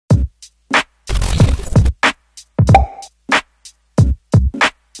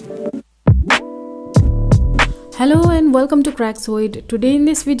Hello and welcome to Craxoid. Today in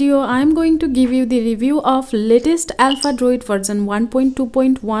this video I am going to give you the review of latest AlphaDroid version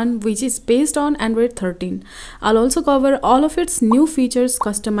 1.2.1 which is based on Android 13. I'll also cover all of its new features,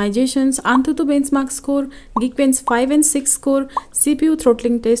 customizations, AnTuTu Benchmark Score, Geekbench 5 and 6 score, CPU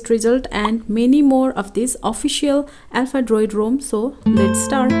throttling test result and many more of this official AlphaDroid ROM. So let's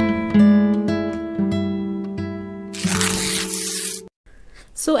start.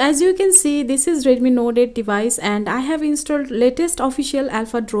 So as you can see, this is Redmi Note 8 device and I have installed latest official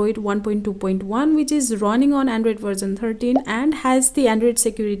AlphaDroid 1.2.1 which is running on Android version 13 and has the Android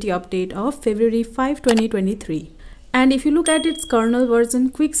security update of February 5, 2023. And if you look at its kernel version,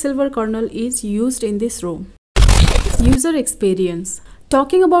 Quicksilver kernel is used in this ROM. User experience.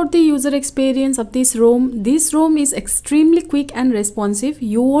 Talking about the user experience of this ROM is extremely quick and responsive.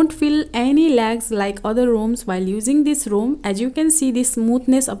 You won't feel any lags like other ROMs while using this ROM. As you can see the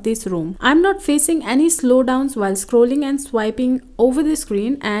smoothness of this ROM. I'm not facing any slowdowns while scrolling and swiping over the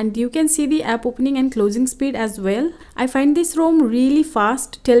screen, and you can see the app opening and closing speed as well. I find this ROM really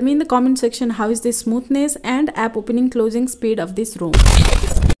fast. Tell me in the comment section how is the smoothness and app opening closing speed of this ROM.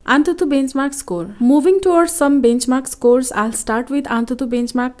 AnTuTu Benchmark Score. Moving towards some benchmark scores, I'll start with AnTuTu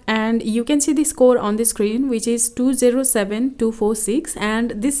Benchmark and you can see the score on the screen which is 207246,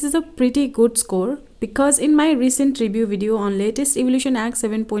 and this is a pretty good score because in my recent review video on latest Evolution X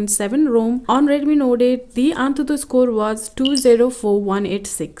 7.7 ROM on Redmi Note 8, the AnTuTu score was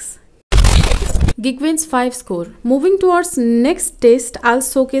 204186. Geekbench 5 score. Moving towards next test, I'll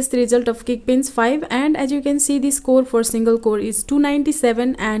showcase the result of Geekbench 5, and as you can see the score for single core is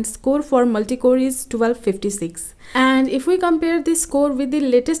 297 and score for multi-core is 1256. And if we compare this score with the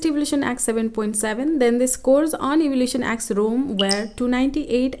latest Evolution X 7.7, then the scores on Evolution X ROM were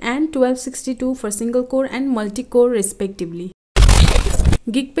 298 and 1262 for single core and multi-core respectively.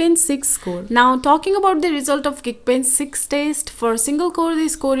 Geekbench 6 score. Now talking about the result of Geekbench 6 test, for single core the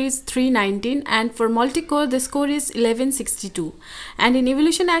score is 319 and for multi-core the score is 1162, and in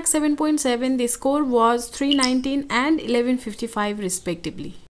Evolution X 7.7 the score was 319 and 1155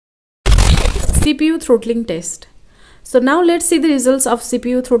 respectively. CPU throttling test. So now let's see the results of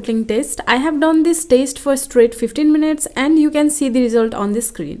CPU throttling test. I have done this test for straight 15 minutes and you can see the result on the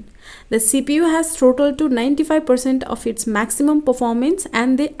screen. The CPU has throttled to 95% of its maximum performance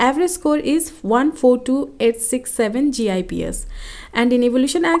and the average score is 142867 GIPS. And in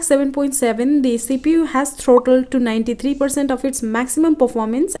Evolution X 7.7, the CPU has throttled to 93% of its maximum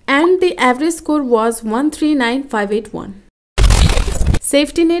performance and the average score was 139581.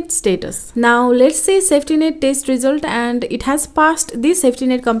 Safetynet status. Now let's see Safetynet test result, and it has passed the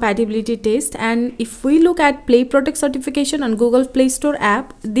Safetynet compatibility test, and if we look at Play Protect certification on Google Play Store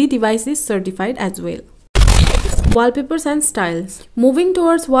app, the device is certified as well. Wallpapers and styles. Moving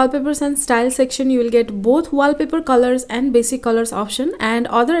towards wallpapers and style section, you will get both wallpaper colors and basic colors option and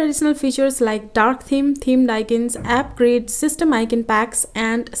other additional features like dark theme, themed icons, app grid, system icon packs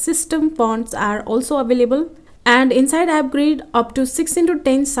and system fonts are also available. And inside app grid, up to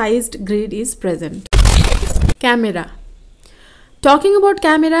 6x10 sized grid is present. Camera. Talking about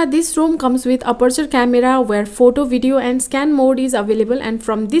camera, this ROM comes with aperture camera where photo, video and scan mode is available, and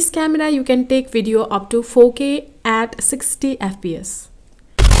from this camera you can take video up to 4K at 60 fps.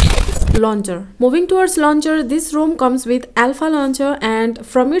 Launcher. Moving towards launcher, this ROM comes with Alpha Launcher, and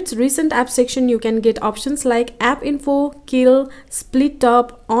from its recent app section you can get options like app info, kill, split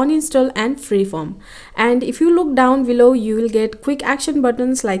top, on install and freeform. And if you look down below, you will get quick action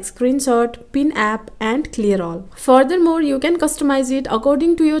buttons like screenshot, pin app and clear all. Furthermore, you can customize it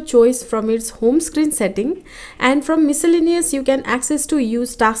according to your choice from its home screen setting, and from miscellaneous you can access to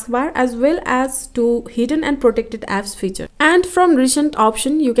use taskbar as well as to hidden and protected apps feature. And from recent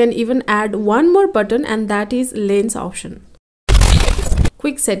option you can even add one more button, and that is lens option.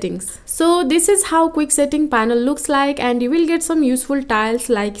 Quick settings. So this is how quick setting panel looks like, and you will get some useful tiles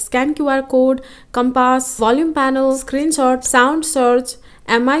like scan QR code, compass, volume panel, screenshot, sound search,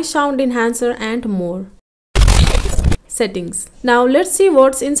 MI sound enhancer and more. Settings. Now let's see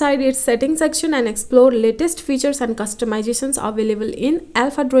what's inside its settings section and explore latest features and customizations available in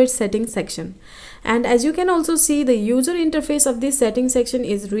AlphadRoid settings section. And as you can also see, the user interface of this settings section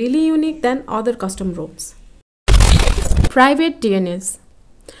is really unique than other custom ROMs. Private DNS.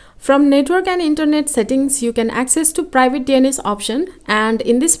 From network and internet settings, you can access to private DNS option, and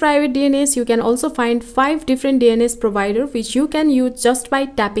in this private DNS you can also find 5 different DNS provider which you can use just by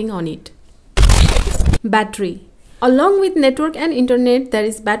tapping on it. Battery. Along with network and internet, there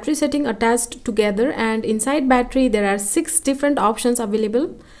is battery setting attached together, and inside battery there are 6 different options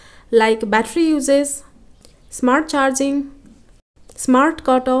available like battery uses, smart charging, smart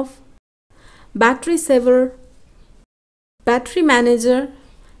cutoff, battery saver, battery manager,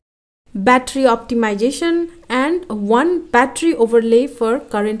 battery optimization, and one battery overlay for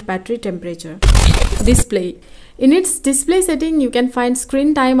current battery temperature. Display. In its display setting, you can find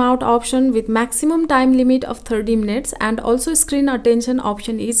screen timeout option with maximum time limit of 30 minutes, and also screen attention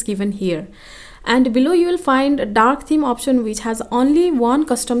option is given here. And below you will find a dark theme option which has only one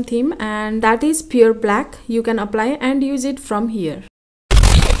custom theme, and that is pure black. You can apply and use it from here.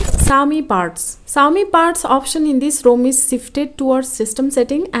 Xiaomi Parts. Xiaomi Parts option in this ROM is shifted towards system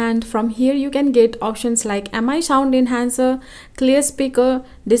setting, and from here you can get options like MI sound enhancer, clear speaker,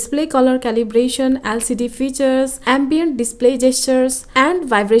 display color calibration, LCD features, ambient display gestures, and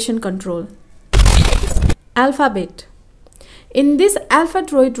vibration control. Alphabet. In this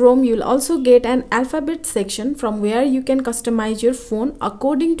AphaDroid ROM, you'll also get an alphabet section from where you can customize your phone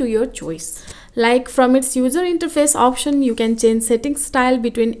according to your choice. Like from its user interface option, you can change setting style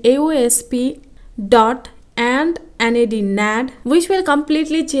between AOSP, dot, and NAD, which will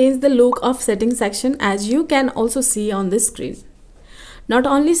completely change the look of setting section, as you can also see on this screen. Not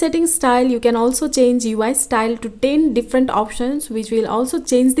only setting style, you can also change UI style to 10 different options, which will also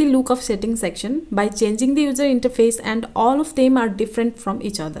change the look of setting section by changing the user interface, and all of them are different from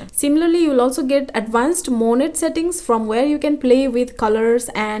each other. Similarly, you will also get advanced monad settings from where you can play with colors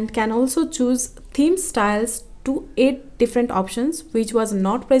and can also choose theme styles to 8 different options, which was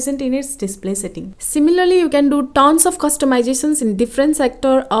not present in its display setting. Similarly, you can do tons of customizations in different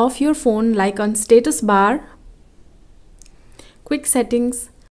sector of your phone, like on status bar, quick settings,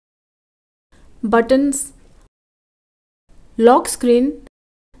 buttons, lock screen,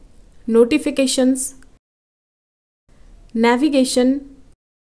 notifications, navigation,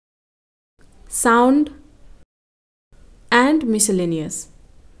 sound, and miscellaneous.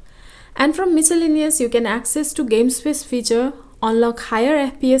 And from miscellaneous, you can access to game space feature, unlock higher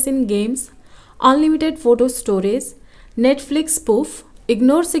FPS in games, unlimited photo storage, Netflix spoof,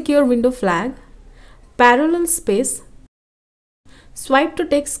 ignore secure window flag, parallel space, swipe to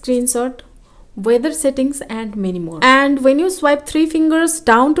take screenshot, weather settings, and many more. And when you swipe 3 fingers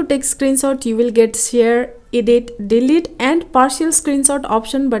down to take screenshot, you will get share, edit, delete, and partial screenshot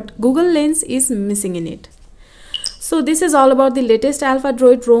option, but Google Lens is missing in it. So this is all about the latest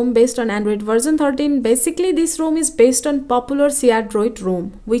AlphaDroid ROM based on Android version 13. Basically, this ROM is based on popular Xiaomi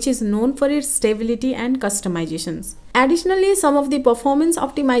ROM, which is known for its stability and customizations. Additionally, some of the performance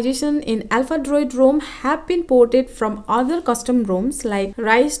optimization in AlphadRoid ROM have been ported from other custom ROMs like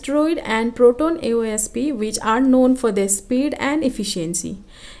Craxoid and Proton AOSP, which are known for their speed and efficiency.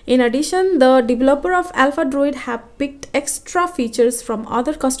 In addition, the developer of AlphadRoid have picked extra features from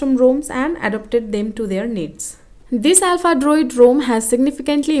other custom ROMs and adapted them to their needs. This AlphadRoid ROM has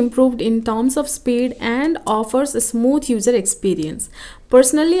significantly improved in terms of speed and offers a smooth user experience.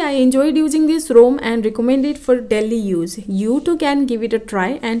 Personally, I enjoyed using this ROM and recommend it for daily use. You too can give it a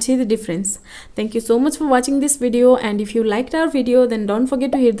try and see the difference. Thank you so much for watching this video, and if you liked our video, then don't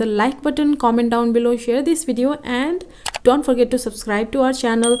forget to hit the like button, comment down below, share this video, and don't forget to subscribe to our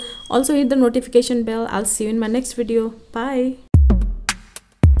channel. Also hit the notification bell. I'll see you in my next video. Bye.